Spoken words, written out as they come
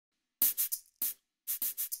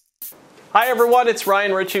Hi everyone, it's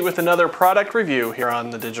Ryan Ritchey with another product review here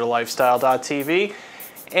on thedigital-lifestyle.tv.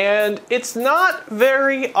 And it's not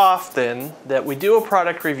very often that we do a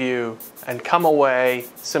product review and come away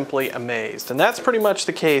simply amazed. And that's pretty much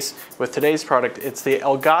the case with today's product. It's the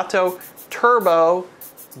Gato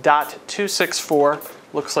turbo.264.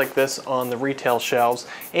 Looks like this on the retail shelves.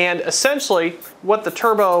 And essentially what the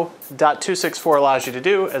turbo.264 allows you to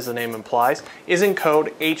do, as the name implies, is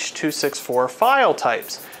encode H.264 file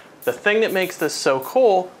types. The thing that makes this so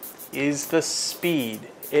cool is the speed.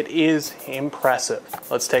 It is impressive.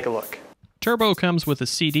 Let's take a look. Turbo comes with a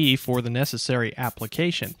CD for the necessary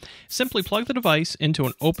application. Simply plug the device into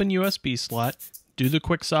an open USB slot, do the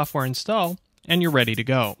quick software install, and you're ready to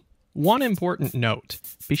go. One important note,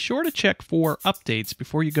 be sure to check for updates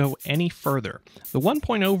before you go any further. The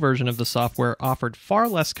 1.0 version of the software offered far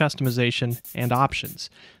less customization and options.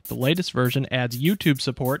 The latest version adds YouTube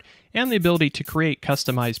support and the ability to create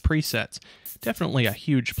customized presets. Definitely a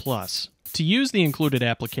huge plus. To use the included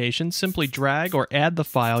application, simply drag or add the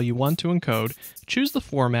file you want to encode, choose the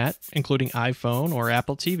format, including iPhone or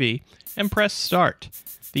Apple TV, and press Start.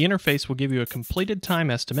 The interface will give you a completed time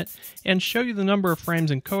estimate and show you the number of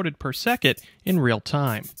frames encoded per second in real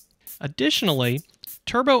time. Additionally,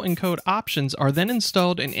 Turbo encode options are then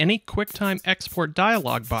installed in any QuickTime export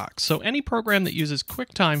dialog box, so any program that uses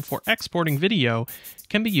QuickTime for exporting video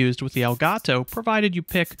can be used with the Elgato, provided you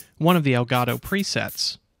pick one of the Elgato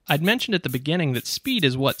presets. I'd mentioned at the beginning that speed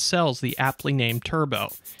is what sells the aptly named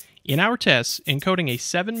Turbo. In our tests, encoding a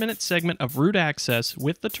 7-minute segment of root access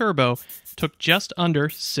with the Turbo took just under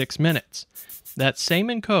 6 minutes. That same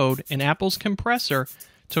encode in Apple's compressor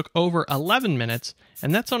took over 11 minutes,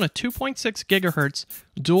 and that's on a 2.6 GHz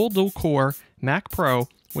dual-core Mac Pro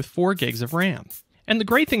with 4 gigs of RAM. And the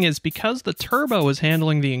great thing is, because the Turbo is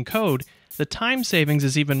handling the encode, the time savings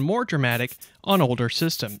is even more dramatic on older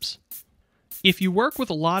systems. If you work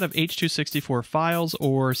with a lot of H.264 files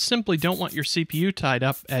or simply don't want your CPU tied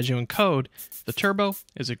up as you encode, the Turbo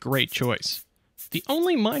is a great choice. The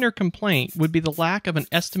only minor complaint would be the lack of an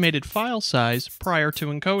estimated file size prior to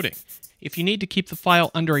encoding. If you need to keep the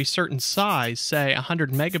file under a certain size, say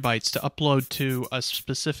 100 megabytes to upload to a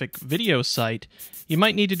specific video site, you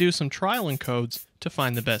might need to do some trial encodes to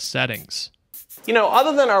find the best settings. You know,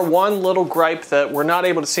 other than our one little gripe that we're not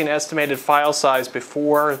able to see an estimated file size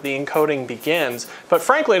before the encoding begins, but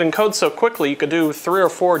frankly it encodes so quickly you could do 3 or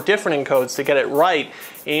 4 different encodes to get it right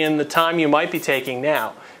in the time you might be taking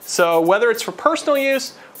now. So whether it's for personal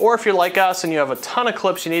use or if you're like us and you have a ton of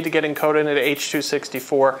clips you need to get encoded into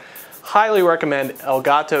H.264, highly recommend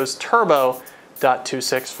Elgato's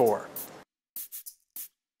turbo.264.